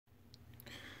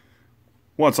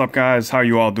What's up, guys? How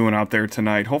you all doing out there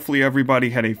tonight? Hopefully everybody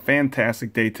had a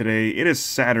fantastic day today. It is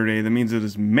Saturday. That means it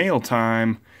is mail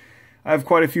time. I have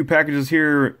quite a few packages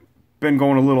here. Been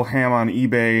going a little ham on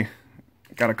eBay.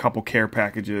 Got a couple care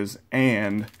packages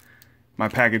and my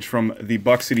package from the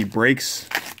Buck City Brakes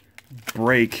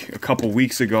break a couple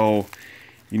weeks ago.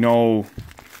 You know,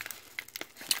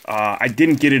 I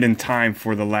didn't get it in time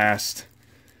for the last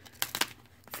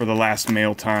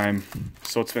mail time,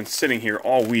 so it's been sitting here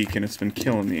all week and it's been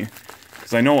killing me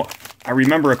because I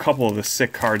remember a couple of the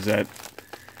sick cards that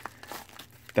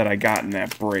I got in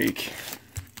that break.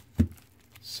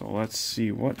 So let's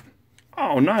see what.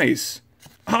 Oh, nice.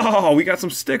 Oh, we got some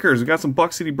stickers. We got some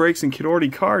Buck City Brakes and Kid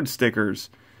Orty card stickers.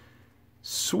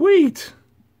 Sweet.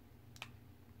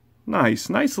 Nice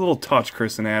little touch,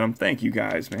 Chris and Adam. Thank you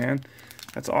guys, man.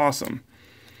 That's awesome.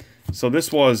 So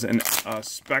this was a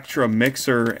Spectra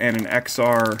mixer and an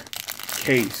XR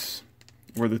case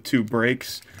were the two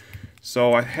brakes.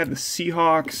 So I had the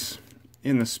Seahawks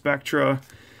in the Spectra.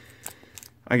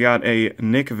 I got a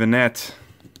Nick Vannett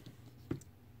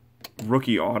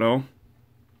rookie auto.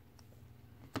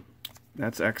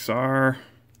 That's XR.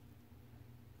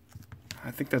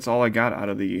 I think that's all I got out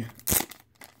of the...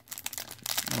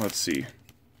 Let's see.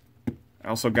 I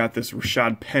also got this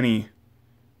Rashad Penny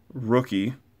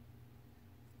rookie.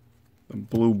 The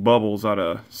blue bubbles out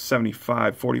of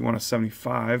 75, 41 of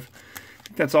 75. I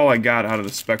think that's all I got out of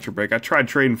the Spectra break. I tried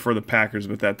trading for the Packers,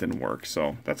 but that didn't work,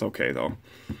 so that's okay, though.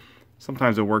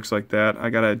 Sometimes it works like that. I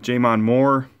got a Jamon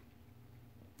Moore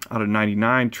out of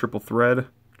 99, triple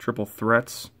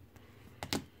threats.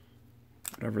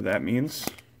 Whatever that means.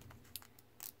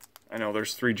 I know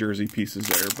there's 3 jersey pieces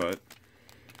there, but...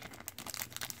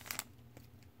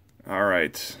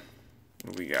 Alright.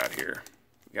 What do we got here?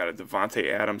 We got a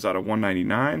Devontae Adams out of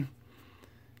 199.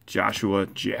 Joshua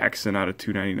Jackson out of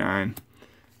 299.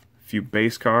 A few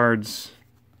base cards.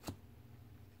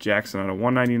 Jackson out of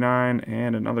 199.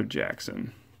 And another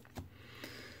Jackson.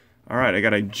 Alright, I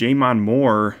got a Jamon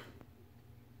Moore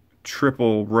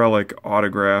triple relic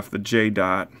autograph. The J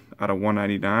Dot out of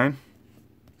 199.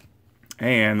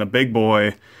 And the big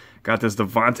boy got this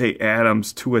Devontae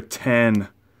Adams 2 of 10.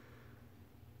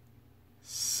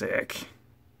 Sick.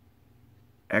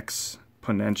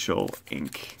 Exponential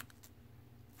ink.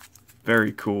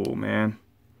 Very cool, man.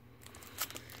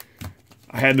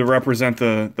 I had to represent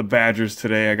the Badgers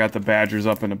today. I got the Badgers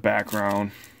up in the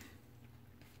background.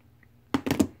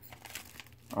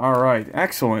 Alright,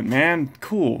 excellent, man.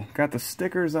 Cool. Got the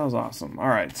stickers. That was awesome.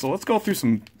 Alright, so let's go through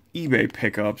some eBay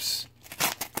pickups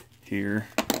here.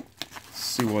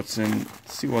 See what's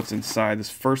inside this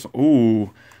first.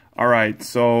 Ooh. Alright,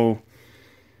 so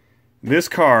this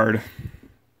card,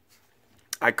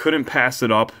 I couldn't pass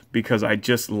it up because I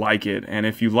just like it. And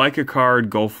if you like a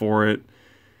card, go for it.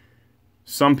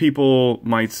 Some people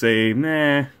might say,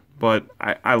 nah, but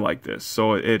I like this.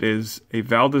 So it is a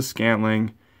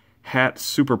Valdes-Scantling Hat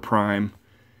Super Prime.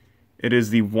 It is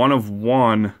the 1 of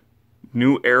 1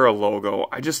 New Era logo.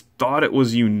 I just thought it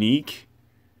was unique.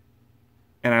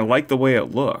 And I like the way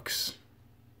it looks.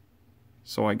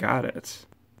 So I got it.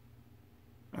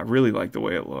 I really like the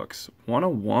way it looks. 1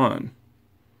 of 1.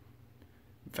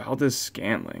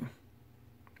 Valdes-Scantling.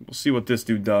 We'll see what this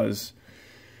dude does.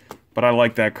 But I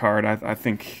like that card. I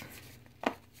think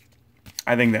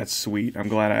that's sweet. I'm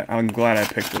glad I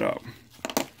picked it up.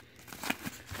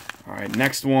 All right,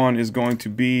 next one is going to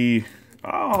be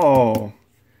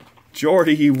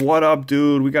Jordy. What up,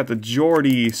 dude? We got the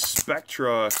Jordy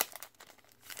Spectra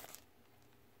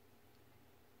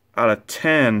out of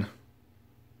 10.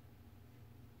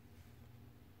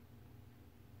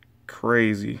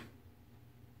 Crazy.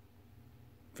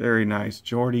 Very nice.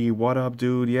 Jordy, what up,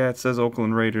 dude? Yeah, it says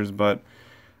Oakland Raiders, but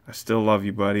I still love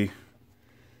you, buddy.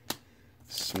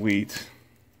 Sweet.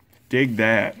 Dig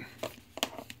that.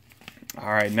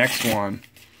 Alright, next one.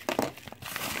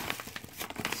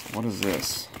 What is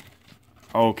this?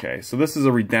 Okay, so this is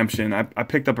a redemption. I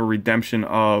picked up a redemption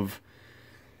of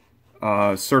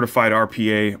certified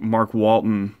RPA Mark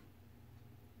Walton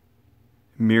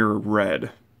Mirror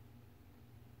Red.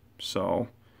 So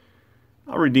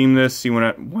I'll redeem this, see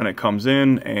when it comes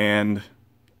in, and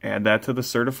add that to the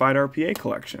certified RPA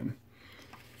collection.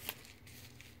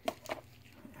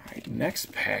 Alright,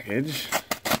 next package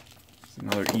is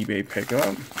another eBay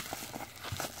pickup,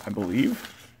 I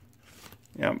believe.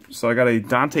 Yeah, so I got a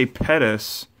Dante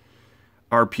Pettis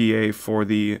RPA for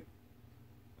the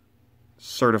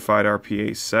certified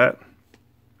RPA set.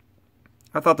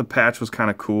 I thought the patch was kind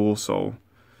of cool, so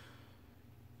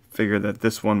figure that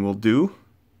this one will do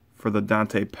for the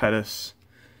Dante Pettis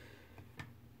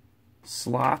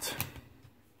slot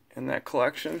in that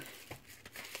collection.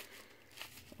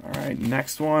 All right,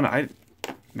 next one. I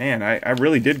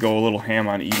really did go a little ham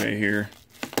on eBay here.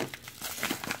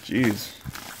 Jeez.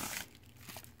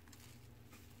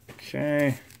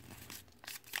 Okay.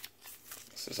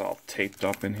 This is all taped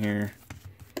up in here.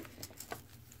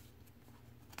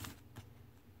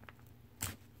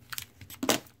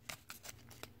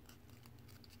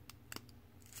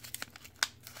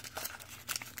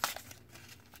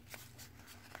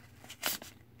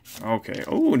 Okay.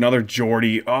 Oh, another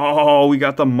Jordy. Oh, we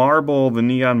got the marble, the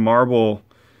neon marble.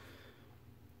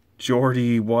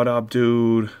 Jordy, what up,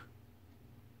 dude?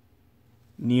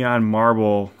 Neon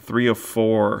marble, 3 of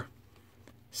 4.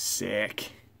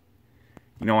 Sick.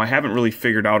 You know, I haven't really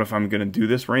figured out if I'm going to do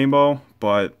this rainbow,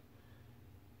 but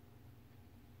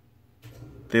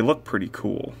they look pretty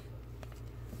cool.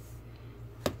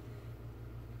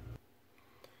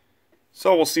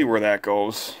 So we'll see where that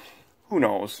goes. Who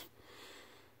knows?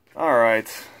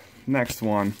 Alright, next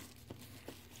one.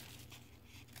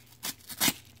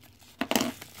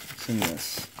 What's in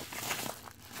this?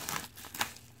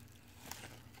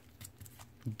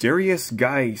 Darius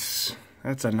Geis.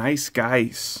 That's a nice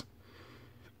Geis.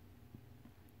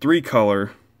 3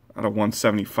 color out of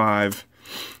 175.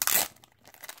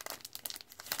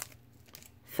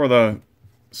 For the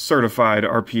certified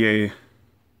RPA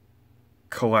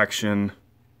collection.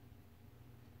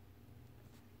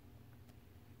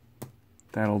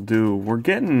 That'll do. We're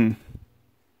getting...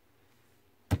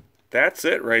 That's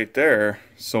it right there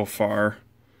so far.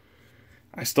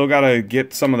 I still gotta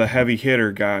get some of the heavy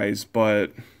hitter guys,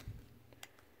 but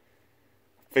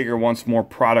figure once more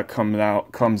product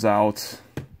comes out,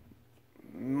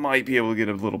 might be able to get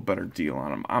a little better deal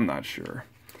on them. I'm not sure.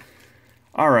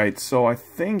 Alright, so I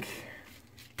think...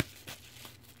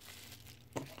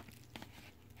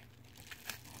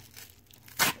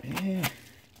 I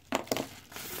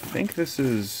think this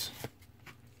is...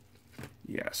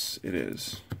 Yes, it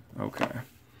is. Okay.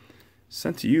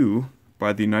 Sent to you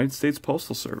by the United States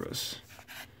Postal Service.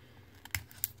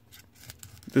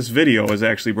 This video is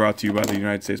actually brought to you by the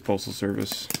United States Postal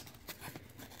Service.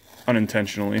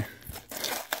 Unintentionally.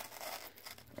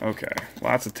 Okay,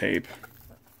 lots of tape.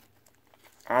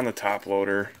 On the top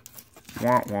loader.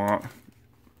 Wah wah.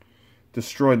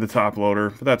 Destroyed the top loader,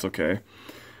 but that's okay.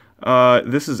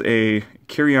 This is a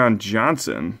Kerryon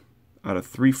Johnson out of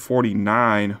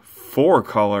 349, 4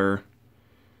 color.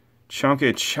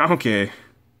 Chunky chunky.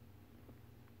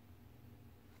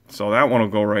 So that one will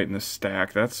go right in the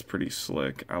stack. That's pretty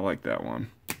slick. I like that one.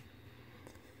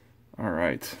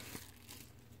 Alright.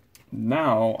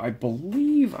 Now, I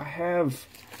believe I have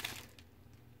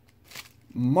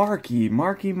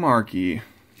Marky.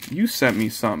 You sent me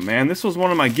something, man. This was one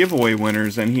of my giveaway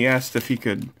winners, and he asked if he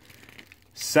could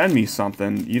send me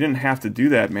something. You didn't have to do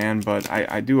that, man, but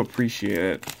I do appreciate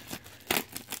it.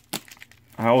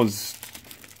 I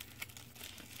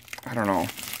don't know.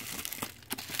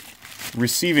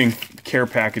 Receiving care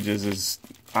packages is...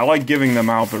 I like giving them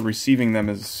out, but receiving them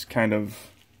is kind of...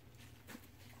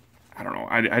 I don't know.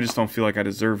 I just don't feel like I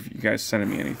deserve you guys sending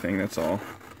me anything, that's all.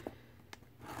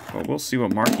 But we'll see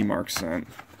what Marky Mark sent.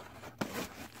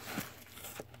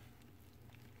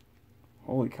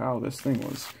 Holy cow, this thing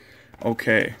was...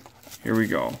 Okay, here we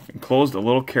go. Enclosed a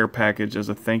little care package as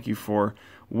a thank you for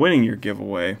winning your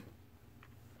giveaway.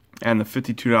 And the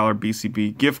 $52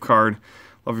 BCB gift card.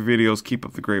 Love your videos. Keep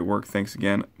up the great work. Thanks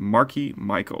again. Marky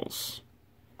Michaels.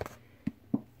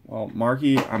 Well,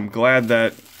 Marky, I'm glad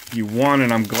that you won,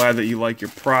 and I'm glad that you like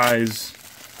your prize.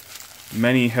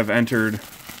 Many have entered.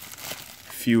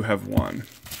 Few have won.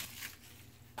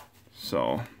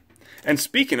 So, and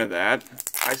speaking of that,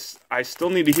 I still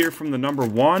need to hear from the number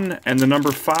 1 and the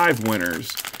number 5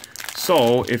 winners.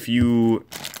 So, if you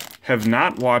have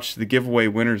not watched the giveaway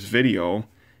winners video,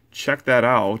 check that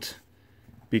out,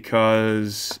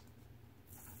 because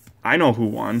I know who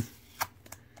won.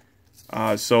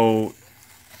 So,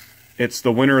 it's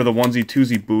the winner of the onesie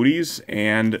twosie booties,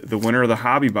 and the winner of the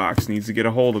hobby box needs to get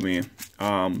a hold of me.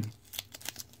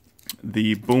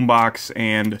 The boombox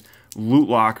and loot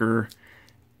locker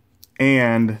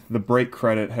and the break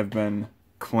credit have been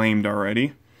claimed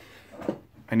already.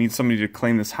 I need somebody to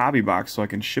claim this hobby box so I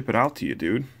can ship it out to you,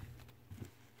 dude.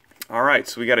 Alright,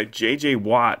 so we got a J.J.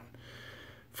 Watt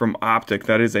from Optic.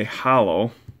 That is a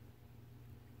hollow.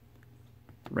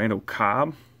 Randall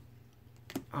Cobb.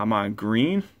 Ahman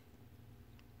Green.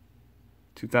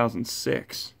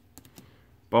 2006.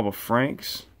 Bubba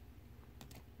Franks.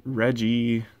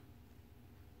 Reggie.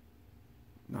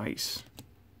 Nice.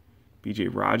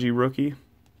 BJ Raji rookie.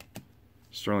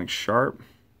 Sterling Sharp.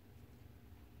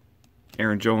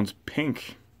 Aaron Jones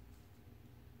pink.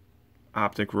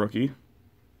 Optic rookie.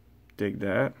 Dig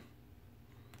that.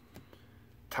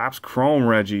 Topps Chrome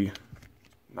Reggie.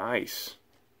 Nice.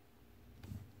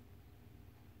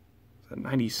 That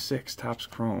 96 Topps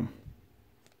Chrome.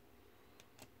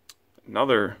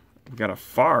 Another, we got a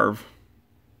Favre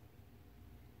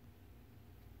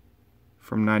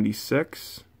from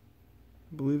 96.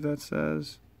 I believe that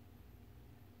says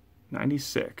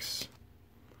 96.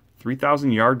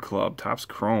 3,000 Yard Club, Topps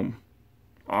Chrome.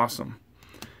 Awesome.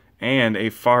 And a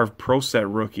Favre Pro Set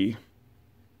rookie.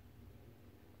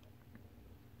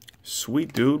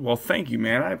 Sweet, dude. Well, thank you,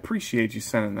 man. I appreciate you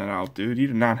sending that out, dude. You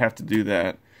did not have to do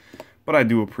that, but I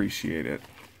do appreciate it.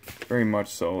 Very much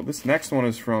so. This next one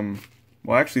is from,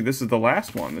 well, actually, this is the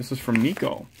last one. This is from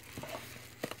Nico.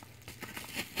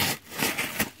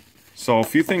 So, a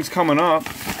few things coming up.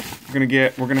 We're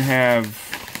gonna have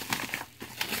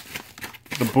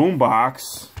the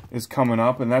Boombox is coming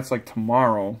up, and that's like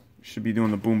tomorrow. Should be doing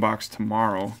the Boombox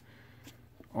tomorrow.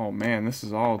 Oh, man, this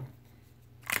is all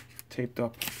taped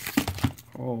up.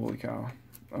 Holy cow.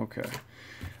 Okay.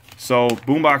 So,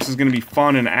 Boombox is going to be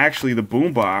fun, and actually the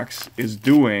Boombox is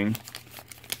doing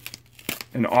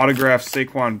an autographed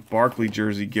Saquon Barkley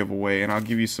jersey giveaway, and I'll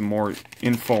give you some more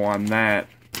info on that.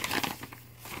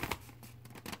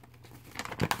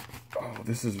 Oh,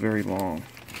 this is very long.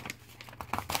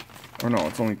 Or no,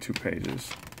 it's only 2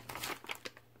 pages.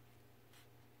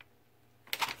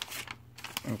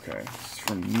 Okay, this is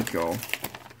from Nico.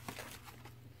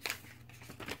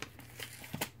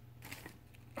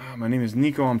 My name is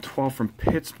Nico. I'm 12 from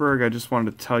Pittsburgh. I just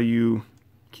wanted to tell you,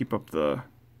 keep up the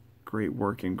great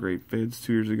work and great vids.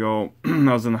 2 years ago,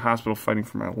 I was in the hospital fighting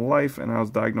for my life, and I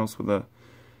was diagnosed with a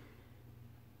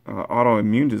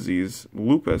autoimmune disease,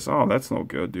 lupus. Oh, that's no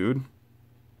good, dude.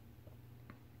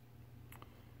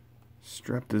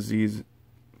 Strep disease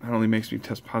not only makes me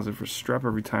test positive for strep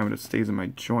every time, but it stays in my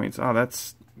joints. Oh,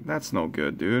 that's no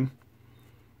good, dude.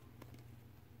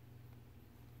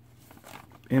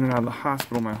 In and out of the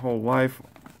hospital my whole life.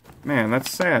 Man,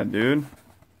 that's sad, dude.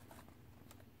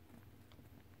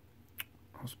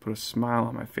 I'll just put a smile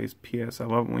on my face. P.S. I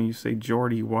love it when you say,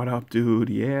 Jordy, what up, dude?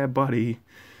 Yeah, buddy.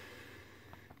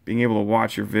 Being able to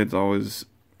watch your vids always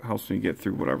helps me get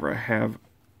through whatever I have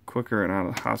quicker and out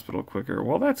of the hospital quicker.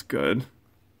 Well, that's good.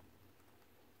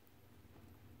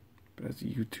 But as a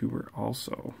YouTuber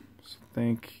also. So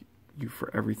thank you for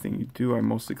everything you do. I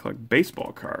mostly collect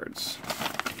baseball cards.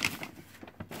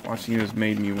 Watching you has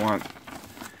made me want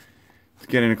to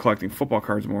get into collecting football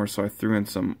cards more, so I threw in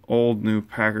some old new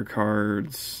Packer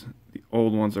cards. The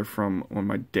old ones are from when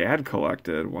my dad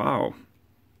collected. Wow.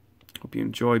 Hope you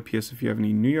enjoy. P.S. If you have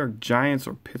any New York Giants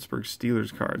or Pittsburgh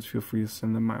Steelers cards, feel free to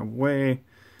send them my way.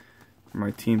 For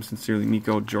my team, sincerely,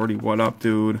 Nico. Jordy, what up,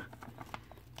 dude?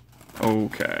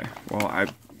 Okay. Well, I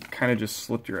kind of just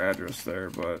slipped your address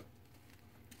there, but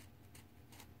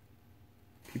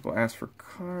people ask for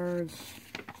cards.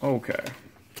 Okay.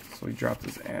 So he dropped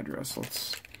his address.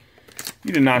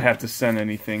 You did not have to send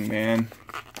anything, man.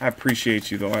 I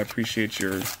appreciate you, though. I appreciate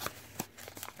your...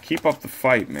 Keep up the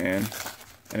fight, man.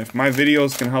 And if my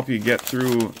videos can help you get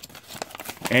through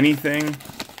anything,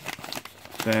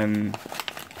 then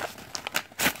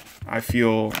I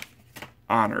feel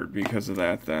honored because of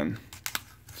that, then.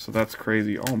 So that's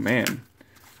crazy. Oh, man.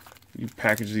 You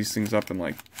package these things up in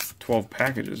like 12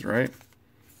 packages, right?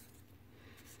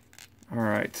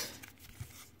 Alright.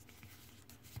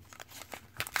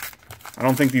 I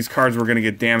don't think these cards were going to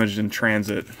get damaged in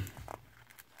transit.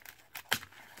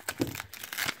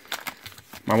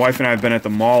 My wife and I have been at the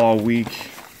mall all week.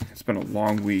 It's been a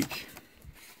long week.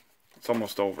 It's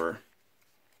almost over.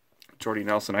 Jordy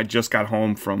Nelson. I just got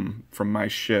home from my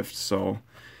shift, so...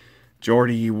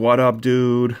 Jordy, what up,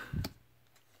 dude?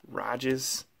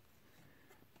 Rogers.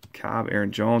 Cobb,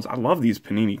 Aaron Jones. I love these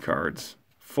Panini cards.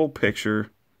 Full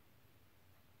picture.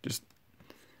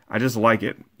 I just like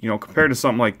it. You know, compared to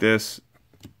something like this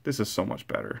is so much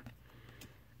better.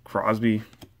 Crosby,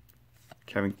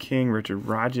 Kevin King, Richard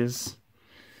Rogers,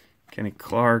 Kenny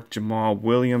Clark, Jamal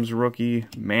Williams, rookie,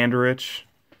 Mandarich.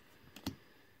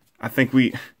 I think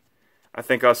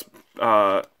us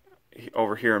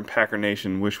over here in Packer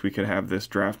Nation wish we could have this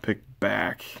draft pick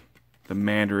back. The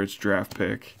Mandarich draft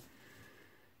pick.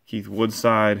 Keith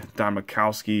Woodside, Don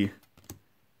Mikowski,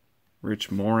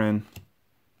 Rich Morin,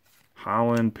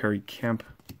 Holland, Perry Kemp,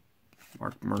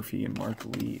 Mark Murphy, and Mark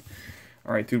Lee.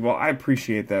 All right, dude. Well, I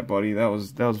appreciate that, buddy. That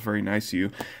was very nice of you.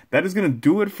 That is gonna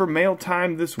do it for mail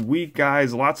time this week,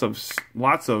 guys. Lots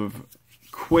of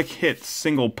quick hit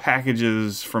single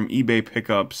packages from eBay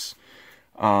pickups,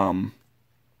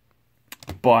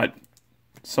 but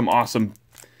some awesome.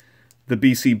 The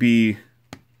BCB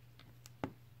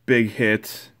big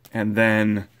hit, and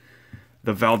then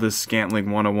the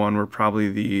Valdes-Scantling 101 were probably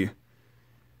the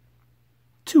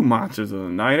two monsters of the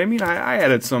night. I mean, I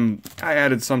added some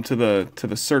to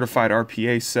the certified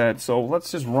RPA set. So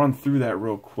let's just run through that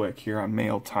real quick here on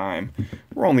mail time.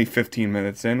 We're only 15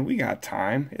 minutes in. We got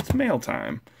time. It's mail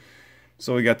time.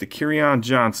 So we got the Kerryon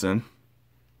Johnson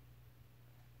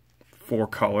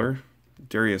 4-color,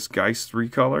 Darius Geist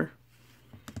 3-color,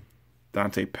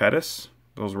 Dante Pettis.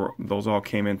 Those all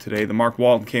came in today. The Mark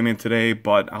Walton came in today,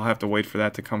 but I'll have to wait for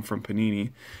that to come from Panini.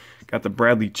 Got the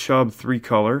Bradley Chubb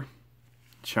 3-color.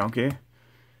 Chunky.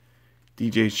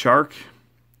 DJ Chark.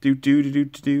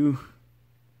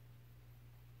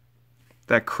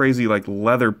 That crazy like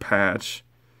leather patch.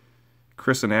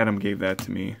 Chris and Adam gave that to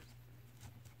me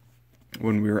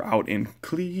when we were out in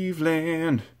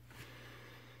Cleveland.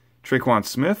 Traquan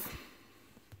Smith.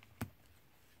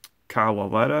 Kyle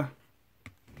Lauletta.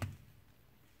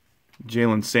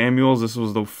 Jalen Samuels. This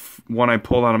was the one I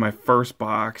pulled out of my first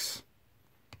box.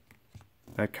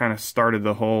 That kind of started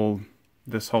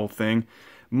this whole thing.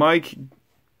 Mike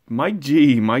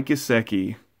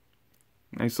Gesicki.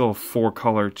 Nice little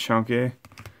 4-color chunky.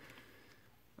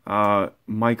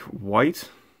 Mike White.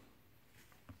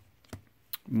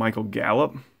 Michael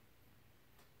Gallup.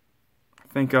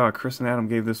 I think Chris and Adam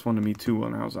gave this one to me too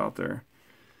when I was out there.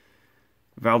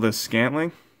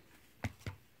 Valdes-Scantling.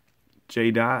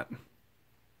 J. Dot.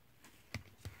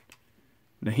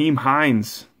 Nyheim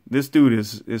Hines. This dude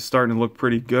is starting to look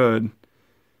pretty good.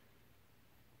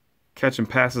 Catching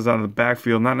passes out of the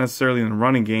backfield, not necessarily in the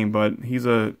running game, but he's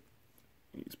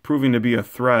proving to be a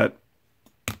threat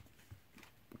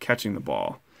catching the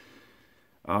ball.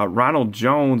 Ronald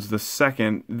Jones the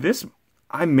second. This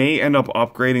I may end up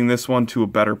upgrading this one to a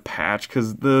better patch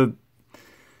because the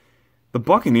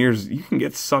Buccaneers, you can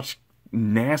get such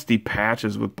nasty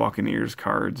patches with Buccaneers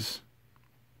cards.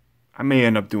 I may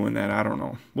end up doing that. I don't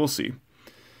know. We'll see.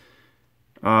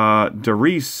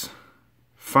 Darius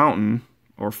Fountain,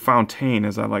 or Fontaine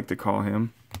as I like to call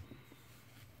him,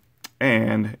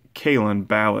 and Kalen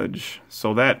Ballage.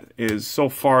 So that is so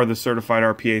far the certified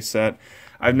RPA set.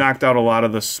 I've knocked out a lot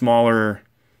of the smaller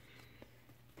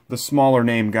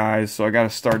name guys, so I got to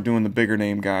start doing the bigger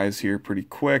name guys here pretty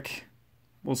quick.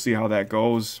 We'll see how that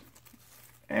goes,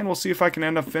 and we'll see if I can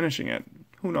end up finishing it.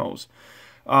 Who knows?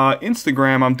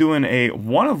 Instagram, I'm doing a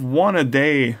 1 of 1 a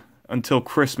day until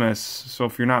Christmas. So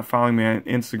if you're not following me on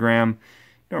Instagram,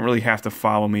 you don't really have to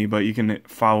follow me, but you can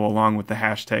follow along with the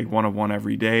hashtag 1 of 1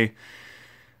 every day.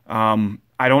 I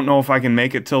don't know if I can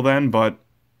make it till then, but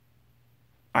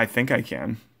I think I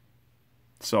can.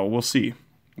 So we'll see.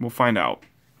 We'll find out.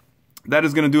 That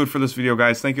is going to do it for this video,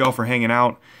 guys. Thank you all for hanging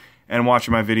out and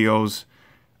watching my videos.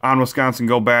 On Wisconsin,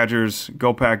 go Badgers,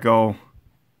 go Pack, go,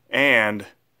 and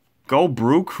go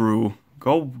Brew Crew,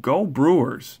 go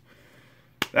Brewers.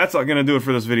 That's going to do it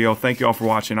for this video. Thank you all for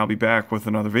watching. I'll be back with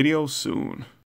another video soon.